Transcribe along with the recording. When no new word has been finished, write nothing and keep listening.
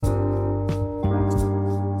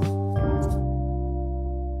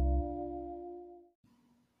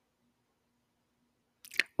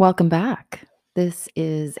Welcome back. This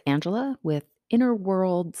is Angela with Inner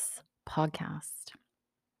Worlds Podcast.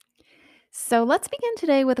 So let's begin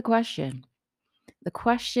today with a question. The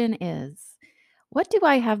question is, what do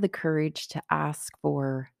I have the courage to ask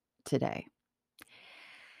for today?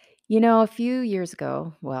 A few years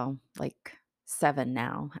ago, well, like 7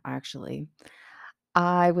 now, actually,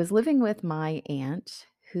 I was living with my aunt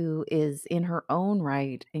who is in her own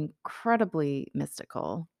right incredibly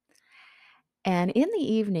mystical. And in the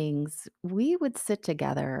evenings, we would sit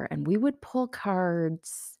together and we would pull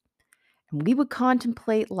cards and we would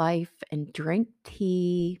contemplate life and drink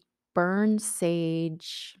tea, burn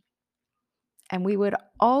sage. And we would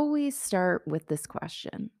always start with this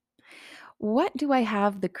question: what do I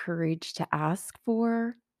have the courage to ask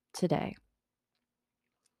for today?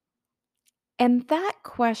 And that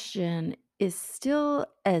question is still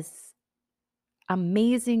as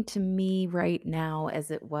amazing to me right now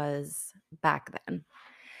as it was back then.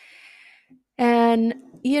 And,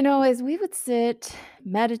 as we would sit,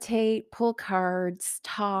 meditate, pull cards,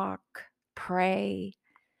 talk, pray,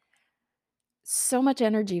 so much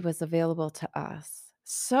energy was available to us.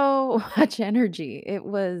 So much energy. It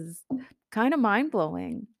was kind of mind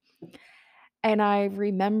blowing. And I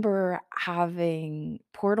remember having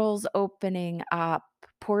portals opening up,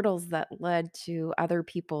 portals that led to other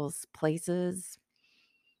people's places.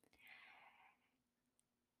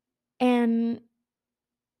 And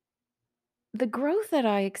the growth that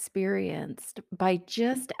I experienced by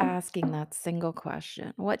just asking that single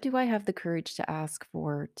question, what do I have the courage to ask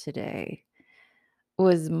for today,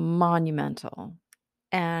 was monumental.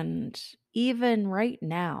 And even right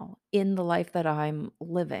now, in the life that I'm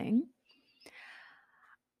living,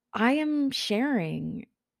 I am sharing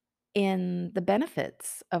in the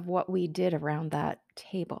benefits of what we did around that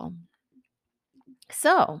table.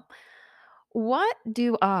 So, what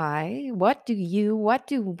do you, what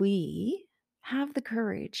do we have the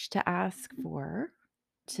courage to ask for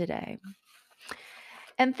today?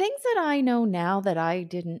 And things that I know now that I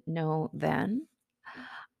didn't know then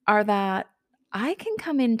are that I can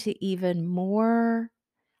come into even more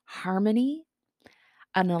harmony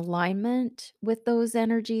and alignment with those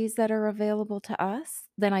energies that are available to us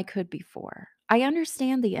than I could before. I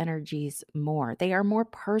understand the energies more. They are more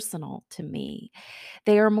personal to me.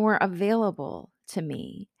 They are more available to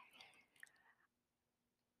me.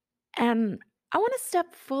 And I want to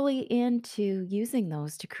step fully into using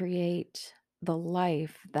those to create the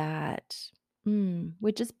life that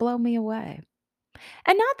would just blow me away.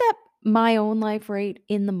 And not that my own life right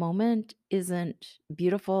in the moment isn't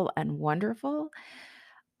beautiful and wonderful.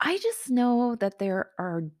 I just know that there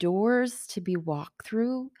are doors to be walked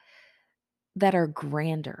through that are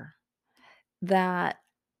grander, that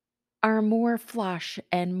are more flush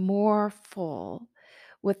and more full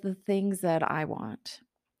with the things that I want.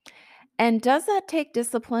 And does that take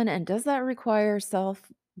discipline and does that require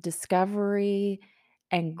self discovery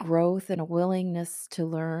and growth and a willingness to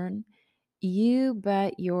learn? You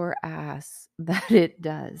bet your ass that it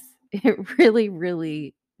does. It really,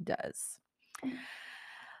 really does.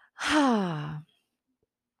 So I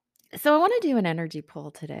want to do an energy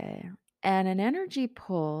pull today. And an energy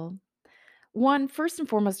pull, one, first and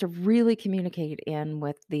foremost, to really communicate in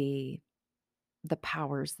with the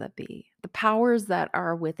powers that be, the powers that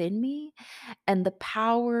are within me, and the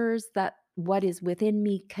powers that what is within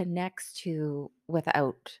me connects to with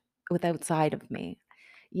outside of me.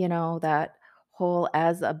 That whole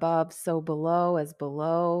as above, so below, as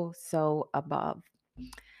below, so above.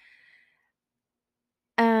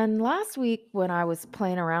 And last week, when I was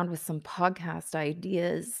playing around with some podcast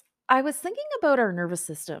ideas, I was thinking about our nervous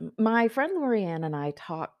system. My friend Lorianne and I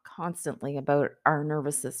talk constantly about our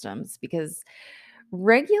nervous systems because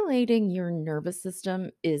regulating your nervous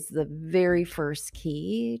system is the very first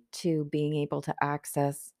key to being able to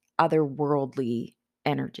access otherworldly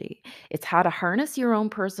energy. It's how to harness your own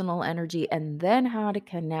personal energy and then how to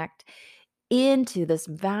connect into this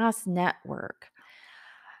vast network.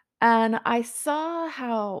 And I saw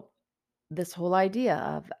how this whole idea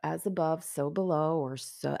of as above, so below, or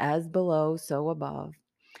so as below, so above.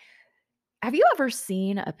 Have you ever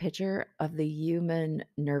seen a picture of the human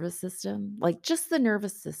nervous system? Like just the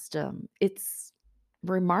nervous system. It's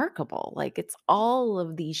remarkable. Like it's all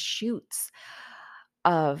of these shoots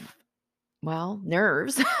of, well,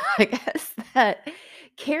 nerves, I guess, that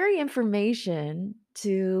carry information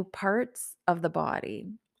to parts of the body.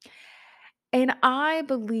 And I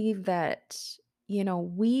believe that,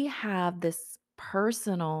 we have this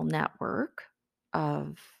personal network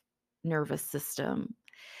of nervous system,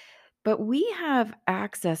 but we have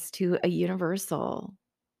access to a universal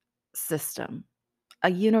system, a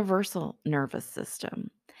universal nervous system.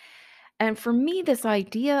 And for me, this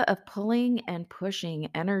idea of pulling and pushing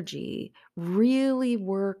energy really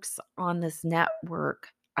works on this network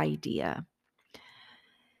idea.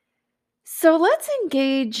 So let's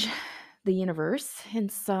engage the universe in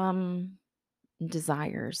some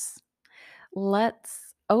desires.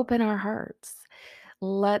 Let's open our hearts.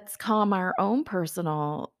 Let's calm our own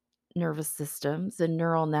personal nervous systems and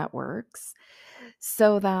neural networks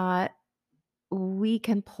so that we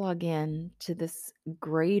can plug in to this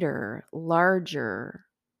greater, larger,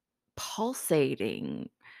 pulsating,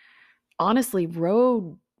 honestly,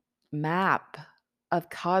 road map of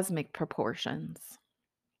cosmic proportions.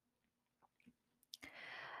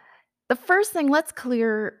 The first thing, let's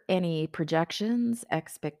clear any projections,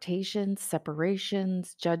 expectations,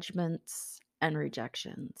 separations, judgments, and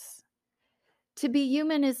rejections. To be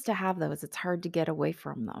human is to have those. It's hard to get away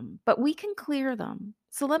from them, but we can clear them.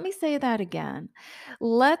 So let me say that again.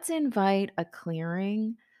 Let's invite a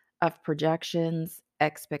clearing of projections,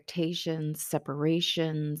 expectations,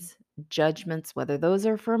 separations, judgments, whether those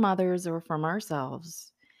are from others or from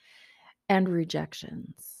ourselves, and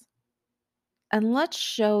rejections. And let's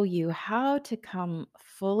show you how to come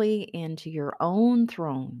fully into your own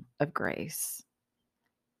throne of grace.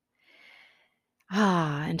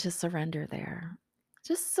 And to surrender there.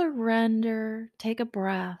 Just surrender, take a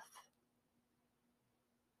breath,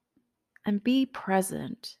 and be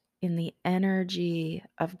present in the energy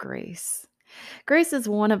of grace. Grace is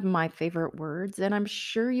one of my favorite words, and I'm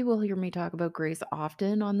sure you will hear me talk about grace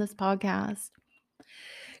often on this podcast.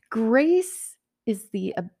 Grace is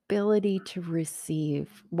the ability to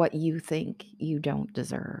receive what you think you don't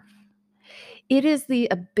deserve. It is the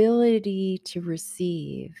ability to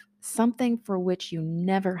receive something for which you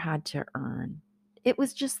never had to earn. It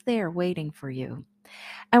was just there waiting for you.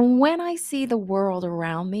 And when I see the world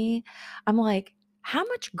around me, I'm like, how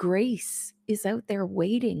much grace is out there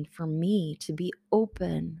waiting for me to be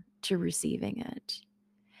open to receiving it?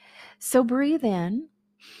 So breathe in,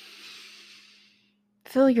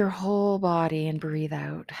 fill your whole body, and breathe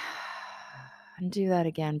out. And do that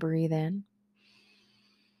again. Breathe in.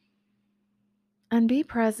 And be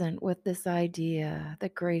present with this idea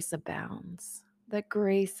that grace abounds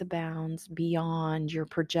beyond your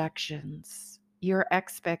projections, your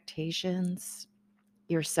expectations,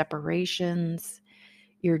 your separations,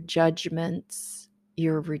 your judgments,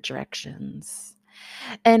 your rejections.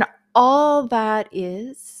 And all that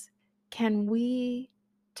is, can we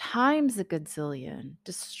times a gazillion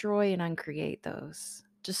destroy and uncreate those?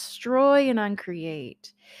 Destroy and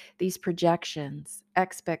uncreate these projections,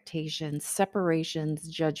 expectations, separations,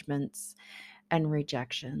 judgments, and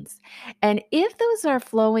rejections. And if those are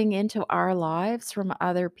flowing into our lives from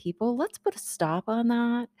other people, let's put a stop on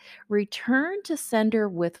that. Return to sender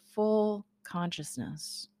with full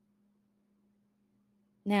consciousness.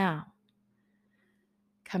 Now,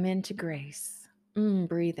 come into grace.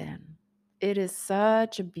 Breathe in. It is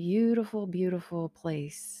such a beautiful, beautiful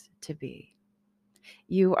place to be.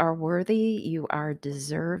 You are worthy. You are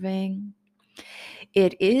deserving.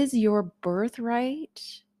 It is your birthright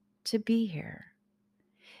to be here.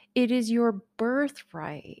 It is your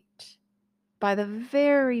birthright by the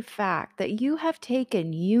very fact that you have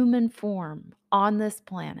taken human form on this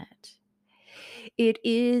planet. It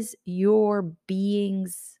is your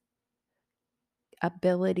being's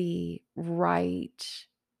ability, right,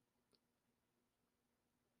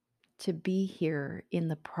 to be here in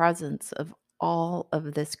the presence of all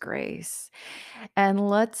of this grace. And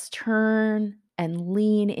let's turn and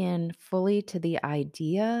lean in fully to the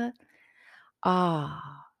idea,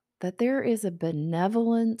 that there is a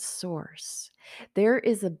benevolent source. There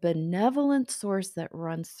is a benevolent source that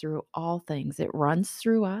runs through all things. It runs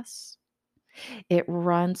through us. It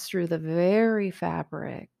runs through the very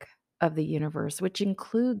fabric of the universe, which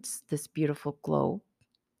includes this beautiful globe.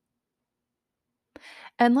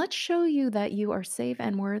 And let's show you that you are safe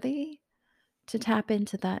and worthy to tap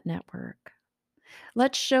into that network.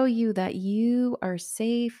 Let's show you that you are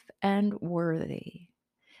safe and worthy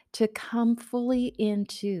to come fully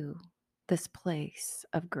into this place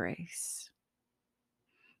of grace.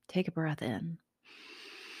 Take a breath in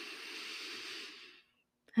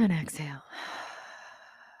and exhale.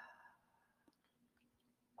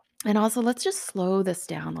 And also, let's just slow this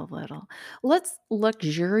down a little. Let's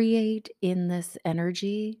luxuriate in this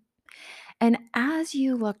energy. And as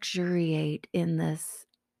you luxuriate in this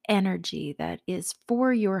energy that is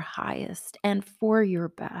for your highest and for your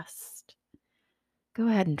best, go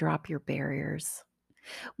ahead and drop your barriers.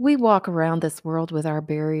 We walk around this world with our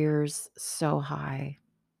barriers so high.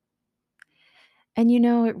 And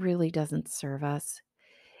it really doesn't serve us.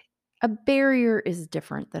 A barrier is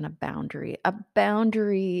different than a boundary. A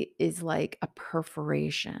boundary is like a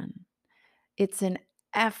perforation. It's an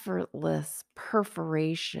effortless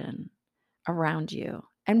perforation around you.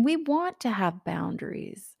 And we want to have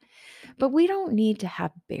boundaries, but we don't need to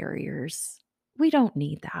have barriers. We don't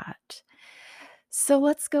need that. So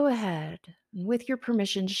let's go ahead, and with your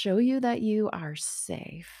permission, show you that you are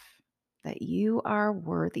safe, that you are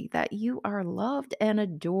worthy, that you are loved and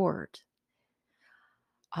adored.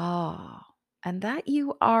 Ah, and that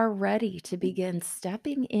you are ready to begin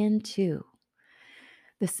stepping into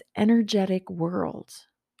this energetic world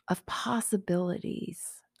of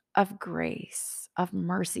possibilities, of grace, of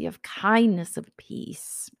mercy, of kindness, of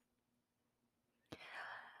peace,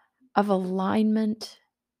 of alignment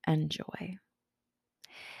and joy.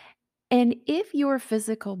 And if your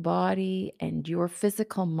physical body and your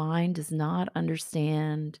physical mind does not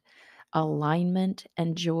understand alignment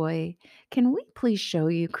and joy, can we please show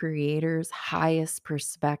you Creator's highest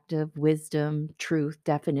perspective, wisdom, truth,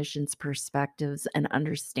 definitions, perspectives, and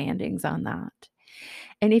understandings on that?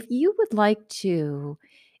 And if you would like to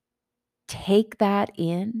take that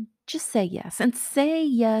in, just say yes and say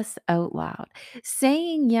yes out loud.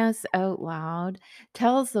 Saying yes out loud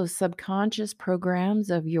tells those subconscious programs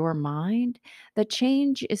of your mind that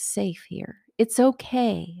change is safe here. It's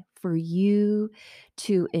okay for you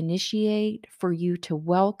to initiate, for you to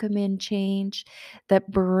welcome in change that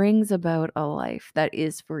brings about a life that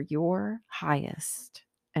is for your highest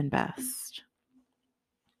and best.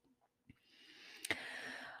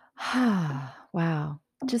 Wow.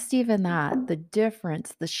 Just even that, the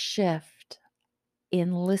difference, the shift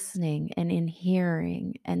in listening and in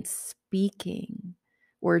hearing and speaking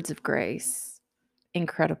words of grace,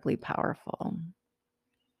 incredibly powerful.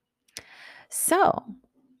 So,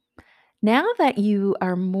 now that you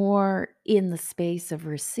are more in the space of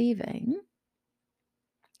receiving,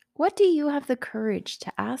 what do you have the courage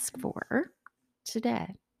to ask for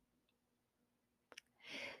today?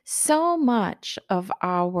 So much of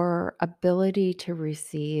our ability to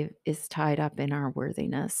receive is tied up in our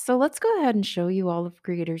worthiness. So let's go ahead and show you all of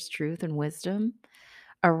Creator's truth and wisdom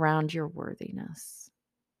around your worthiness.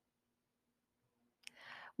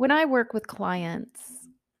 When I work with clients,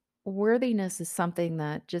 worthiness is something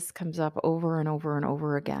that just comes up over and over and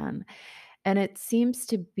over again. And it seems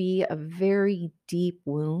to be a very deep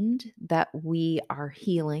wound that we are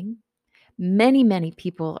healing. Many, many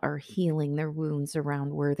people are healing their wounds around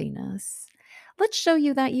worthiness. Let's show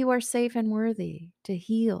you that you are safe and worthy to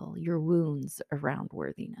heal your wounds around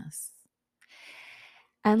worthiness.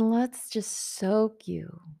 And let's just soak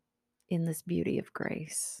you in this beauty of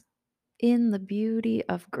grace, in the beauty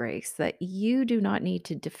of grace that you do not need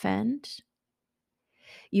to defend,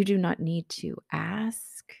 you do not need to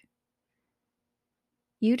ask,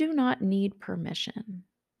 you do not need permission.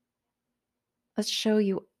 Let's show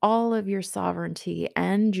you all of your sovereignty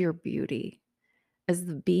and your beauty as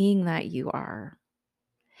the being that you are.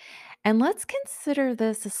 And let's consider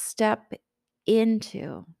this a step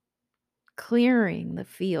into clearing the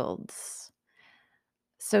fields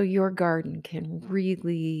so your garden can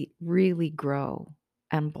really, really grow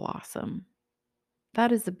and blossom.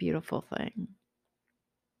 That is a beautiful thing.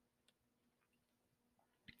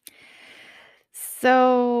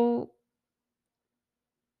 So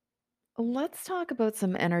let's talk about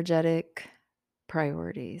some energetic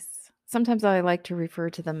priorities. Sometimes I like to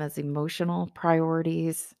refer to them as emotional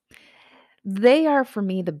priorities. They are, for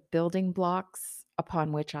me, the building blocks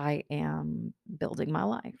upon which I am building my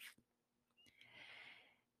life.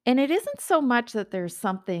 And it isn't so much that there's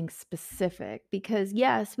something specific, because,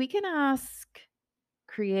 yes, we can ask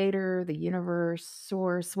Creator, the universe,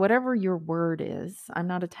 source, whatever your word is. I'm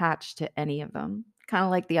not attached to any of them. Kind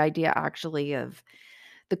of like the idea actually of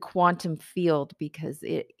the quantum field, because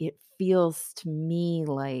it feels to me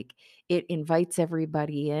like it invites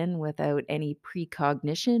everybody in without any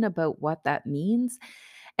precognition about what that means.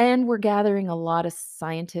 And we're gathering a lot of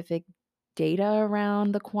scientific data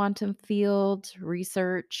around the quantum field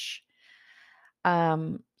research.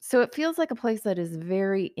 So it feels like a place that is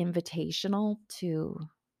very invitational to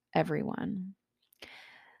everyone.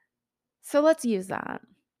 So let's use that.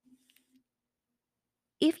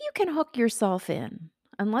 If you can hook yourself in,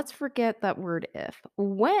 and let's forget that word if,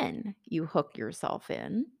 when you hook yourself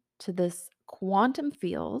in to this quantum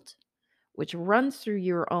field, which runs through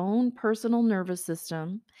your own personal nervous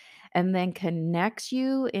system and then connects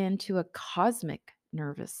you into a cosmic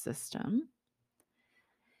nervous system,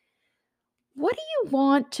 what do you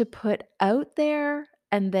want to put out there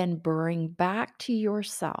and then bring back to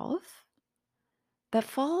yourself that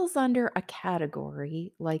falls under a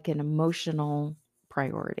category like an emotional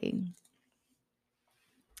priority?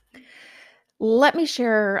 Let me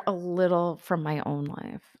share a little from my own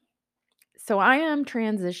life. So I am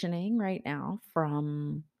transitioning right now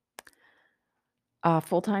from a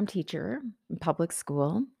full-time teacher in public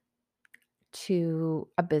school to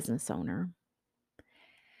a business owner.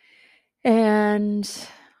 And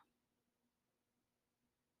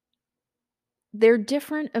they're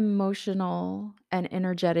different emotional and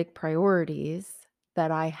energetic priorities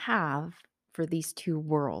that I have for these two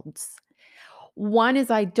worlds. One is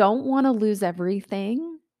I don't wanna lose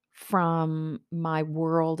everything from my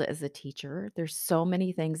world as a teacher. There's so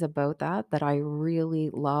many things about that I really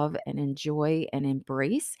love and enjoy and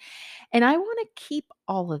embrace, and I wanna keep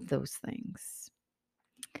all of those things.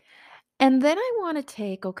 And then I wanna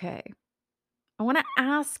I wanna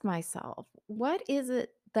ask myself, what is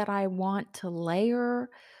it that I want to layer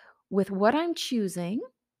with what I'm choosing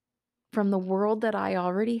from the world that I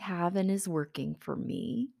already have and is working for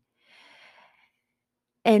me,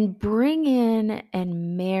 and bring in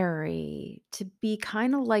and marry to be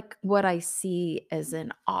kinda like what I see as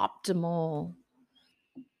an optimal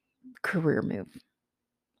career move.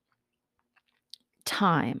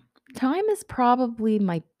 Time. Time is probably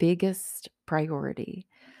my biggest priority.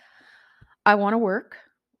 I wanna work,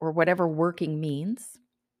 or whatever working means.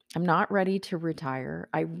 I'm not ready to retire.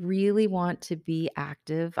 I really want to be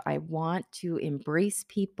active. I want to embrace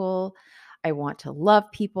people. I want to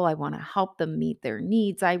love people. I want to help them meet their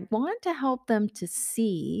needs. I want to help them to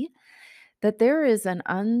see that there is an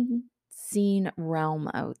unseen realm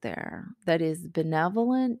out there that is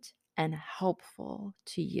benevolent and helpful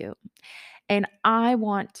to you. And I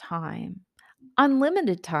want time,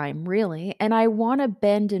 unlimited time, really. And I want to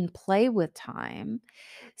bend and play with time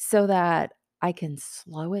so that I can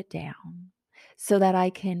slow it down, so that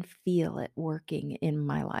I can feel it working in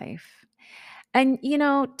my life. And,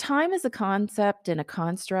 time is a concept and a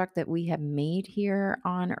construct that we have made here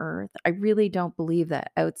on earth. I really don't believe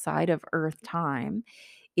that outside of earth time,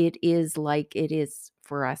 it is like it is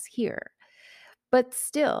for us here. But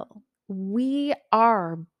still, we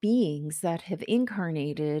are beings that have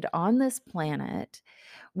incarnated on this planet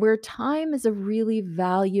where time is a really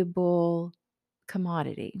valuable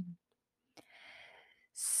commodity.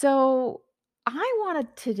 So, I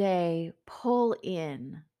want to today pull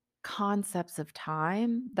in concepts of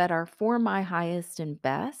time that are for my highest and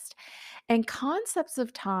best, and concepts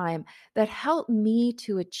of time that help me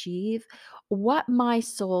to achieve what my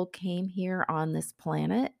soul came here on this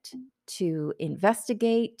planet to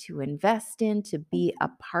investigate, to invest in, to be a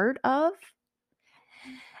part of.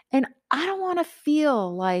 And I don't want to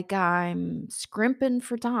feel like I'm scrimping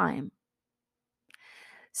for time.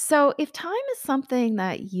 So, if time is something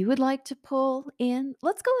that you would like to pull in,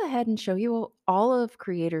 let's go ahead and show you all of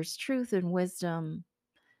Creator's truth and wisdom,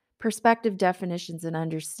 perspective, definitions, and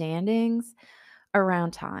understandings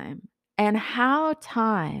around time, and how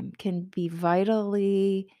time can be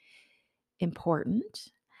vitally important,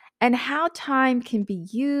 and how time can be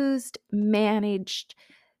used, managed,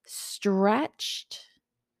 stretched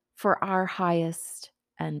for our highest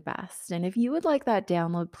and best. And if you would like that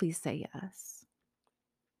download, please say yes.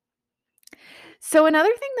 So, another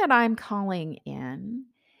thing that I'm calling in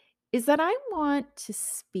is that I want to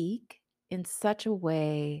speak in such a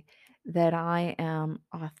way that I am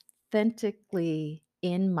authentically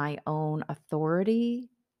in my own authority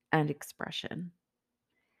and expression.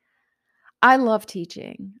 I love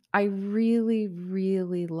teaching. I really,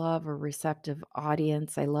 really love a receptive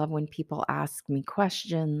audience. I love when people ask me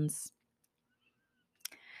questions.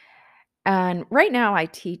 And right now, I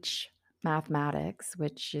teach mathematics,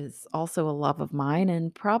 which is also a love of mine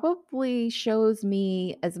and probably shows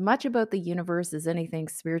me as much about the universe as anything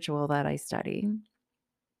spiritual that I study.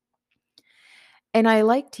 And I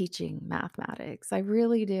like teaching mathematics. I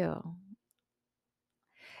really do.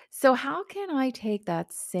 So, how can I take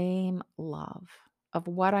that same love of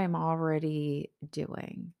what I'm already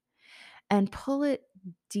doing and pull it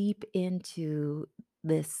deep into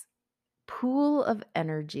this pool of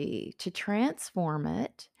energy to transform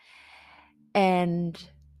it and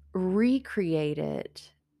recreate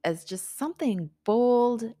it as just something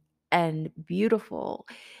bold and beautiful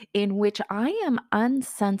in which I am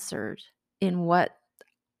uncensored in what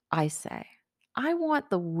I say? I want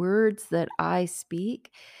the words that I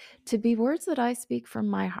speak to be words that I speak from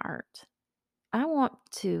my heart. I want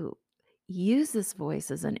to use this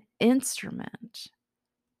voice as an instrument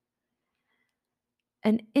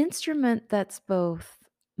that's both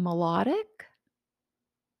melodic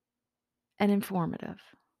and informative.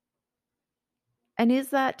 And is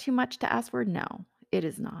that too much to ask for? No, it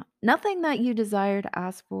is not. Nothing that you desire to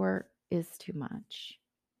ask for is too much.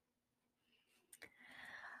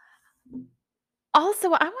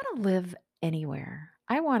 Also, I want to live anywhere.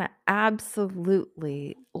 I want to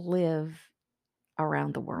absolutely live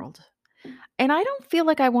around the world. And I don't feel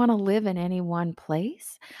like I want to live in any one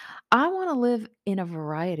place. I want to live in a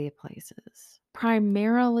variety of places,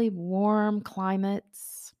 primarily warm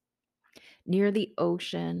climates near the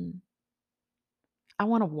ocean. I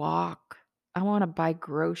want to walk. I want to buy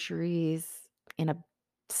groceries in a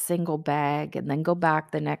single bag and then go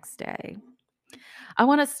back the next day. I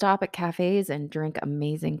want to stop at cafes and drink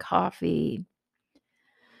amazing coffee.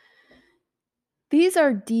 These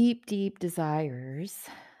are deep, deep desires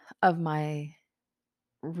of my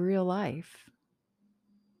real life.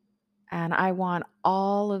 And I want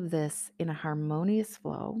all of this in a harmonious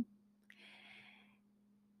flow.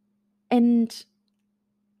 And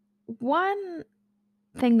one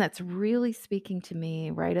thing that's really speaking to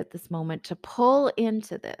me right at this moment to pull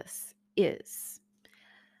into this is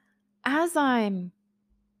as I'm,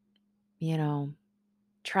 you know,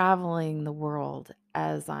 traveling the world,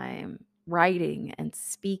 as I'm writing and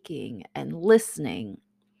speaking and listening,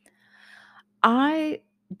 I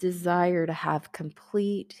desire to have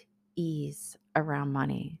complete ease around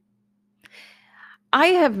money. I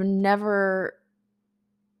have never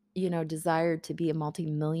desired to be a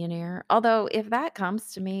multimillionaire. Although if that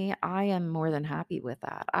comes to me, I am more than happy with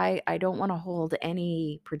that. I don't want to hold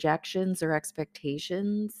any projections or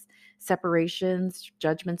expectations, separations,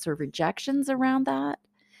 judgments, or rejections around that.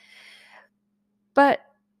 But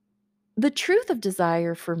the truth of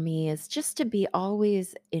desire for me is just to be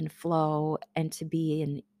always in flow and to be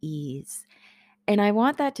in ease. And I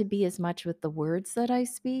want that to be as much with the words that I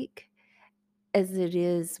speak as it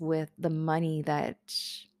is with the money that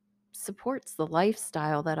supports the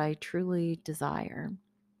lifestyle that I truly desire.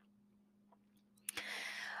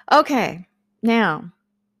 Okay, now,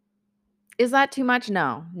 is that too much?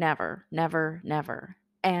 No, never, never, never.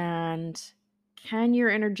 And can your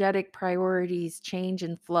energetic priorities change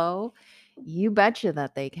and flow? You betcha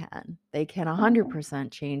that they can. They can 100%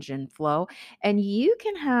 change and flow. And you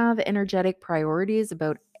can have energetic priorities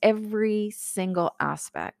about every single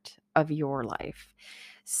aspect of your life.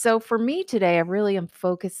 So for me today, I really am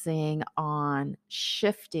focusing on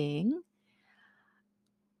shifting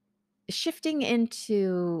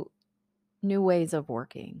into new ways of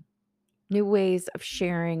working, new ways of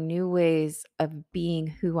sharing, new ways of being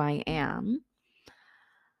who I am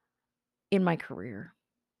in my career.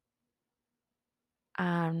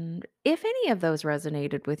 And if any of those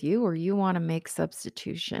resonated with you or you want to make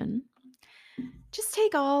substitution, just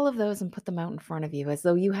take all of those and put them out in front of you as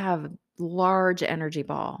though you have a large energy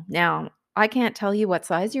ball. Now, I can't tell you what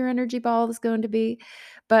size your energy ball is going to be,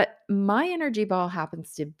 but my energy ball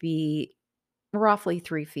happens to be roughly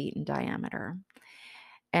 3 feet in diameter.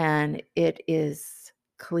 And it is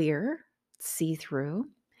clear, see through,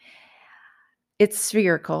 it's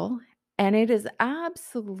spherical, and it is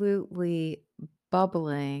absolutely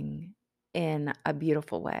bubbling in a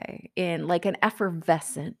beautiful way, in like an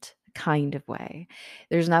effervescent kind of way.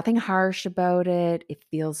 There's nothing harsh about it. It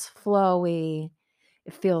feels flowy.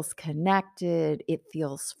 It feels connected. It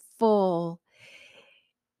feels full.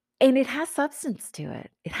 And it has substance to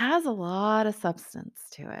it. It has a lot of substance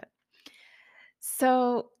to it.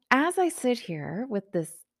 So, as I sit here with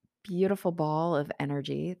this beautiful ball of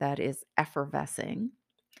energy that is effervescing,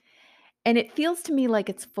 and it feels to me like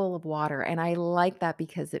it's full of water, and I like that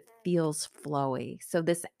because it feels flowy. So,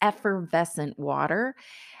 this effervescent water,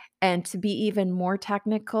 and to be even more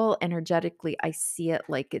technical, energetically, I see it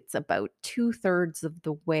like it's about 2/3 of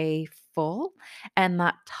the way full, and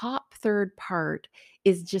that top third part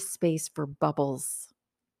is just space for bubbles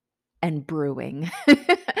and brewing.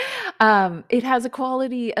 It has a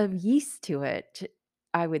quality of yeast to it,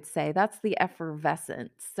 I would say. That's the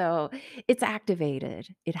effervescence. So it's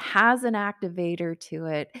activated. It has an activator to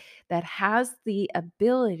it that has the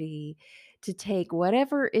ability to take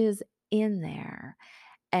whatever is in there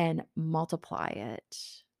and multiply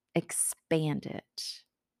it, expand it,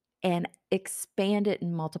 and expand it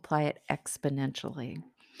and multiply it exponentially.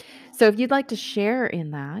 So if you'd like to share in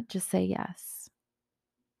that, just say yes.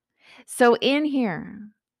 So in here,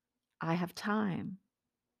 I have time.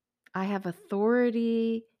 I have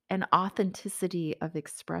authority and authenticity of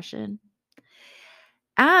expression,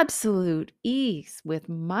 absolute ease with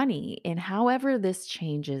money in however this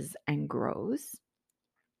changes and grows,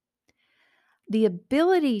 the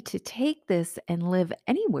ability to take this and live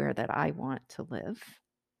anywhere that I want to live,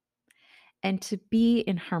 and to be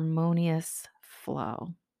in harmonious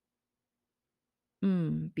flow.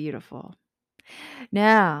 Beautiful.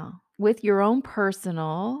 Now, with your own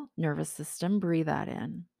personal nervous system, breathe that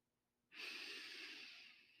in.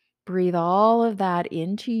 Breathe all of that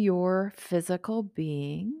into your physical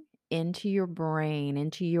being into your brain,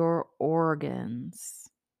 into your organs,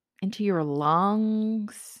 into your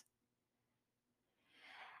lungs.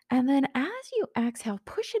 And then as you exhale,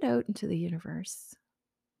 push it out into the universe.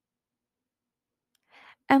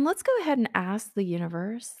 And let's go ahead and ask the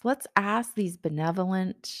universe. Let's ask these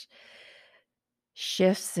benevolent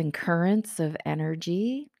shifts and currents of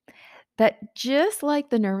energy that just like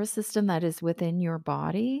the nervous system that is within your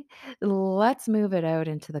body, let's move it out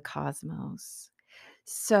into the cosmos.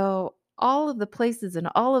 So, all of the places and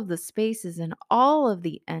all of the spaces and all of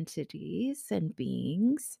the entities and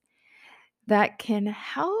beings that can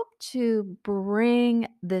help to bring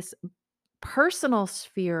this personal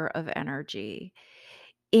sphere of energy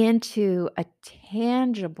into a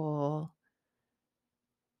tangible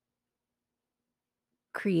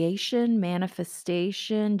creation,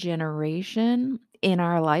 manifestation, generation in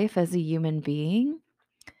our life as a human being.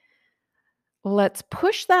 Let's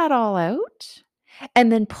push that all out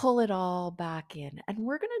and then pull it all back in. And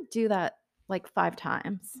we're going to do that like 5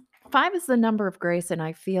 times. 5 is the number of grace, and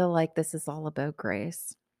I feel like this is all about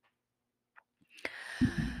grace.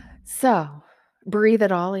 So, breathe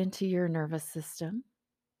it all into your nervous system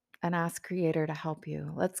and ask Creator to help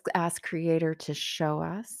you. Let's ask Creator to show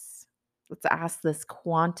us. Let's ask this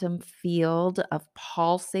quantum field of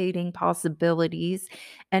pulsating possibilities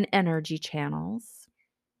and energy channels.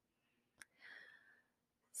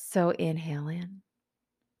 So, inhale in.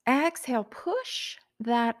 Exhale, push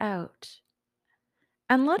that out.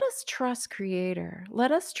 And let us trust Creator.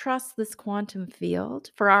 Let us trust this quantum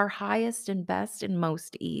field for our highest and best and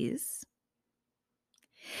most ease.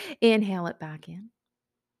 Inhale it back in.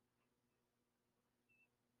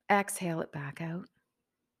 Exhale it back out.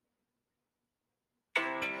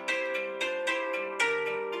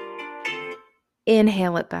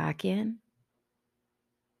 Inhale it back in.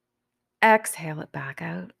 Exhale it back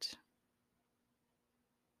out.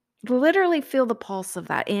 Literally feel the pulse of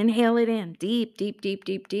that. Inhale it in deep, deep, deep,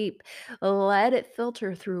 deep, deep. Let it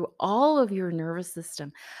filter through all of your nervous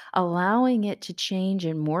system, allowing it to change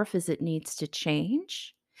and morph as it needs to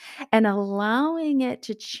change, and allowing it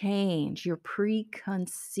to change your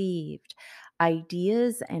preconceived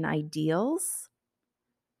ideas and ideals.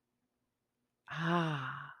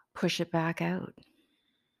 Push it back out.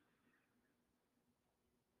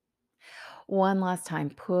 One last time.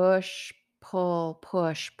 Push, pull,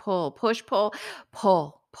 push, pull, push, pull,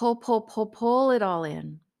 pull, pull, pull, pull, pull it all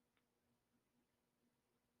in.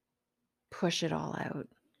 Push it all out.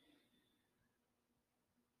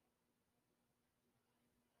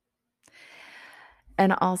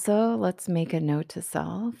 And also, let's make a note to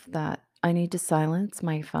self that I need to silence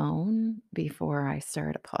my phone before I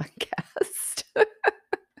start a podcast.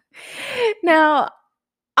 Now,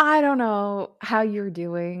 I don't know how you're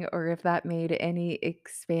doing or if that made any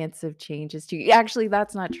expansive changes to you. Actually,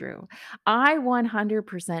 that's not true. I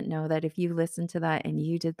 100% know that if you listen to that and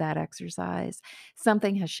you did that exercise,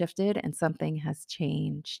 something has shifted and something has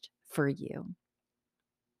changed for you.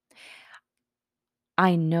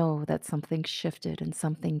 I know that something shifted and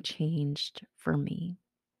something changed for me.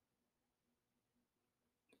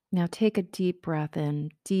 Now take a deep breath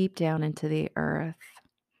in, deep down into the earth.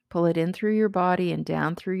 Pull it in through your body and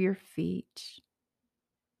down through your feet.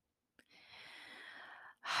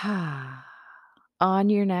 On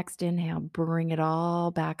your next inhale, bring it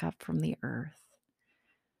all back up from the earth.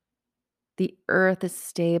 The earth is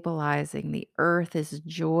stabilizing. The earth is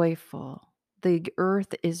joyful. The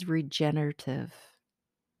earth is regenerative.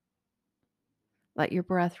 Let your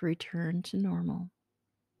breath return to normal.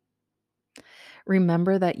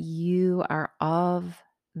 Remember that you are of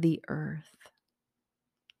the earth.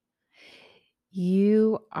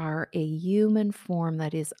 You are a human form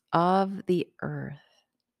that is of the earth,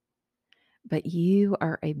 but you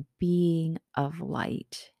are a being of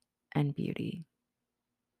light and beauty.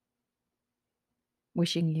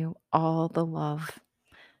 Wishing you all the love.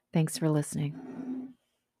 Thanks for listening.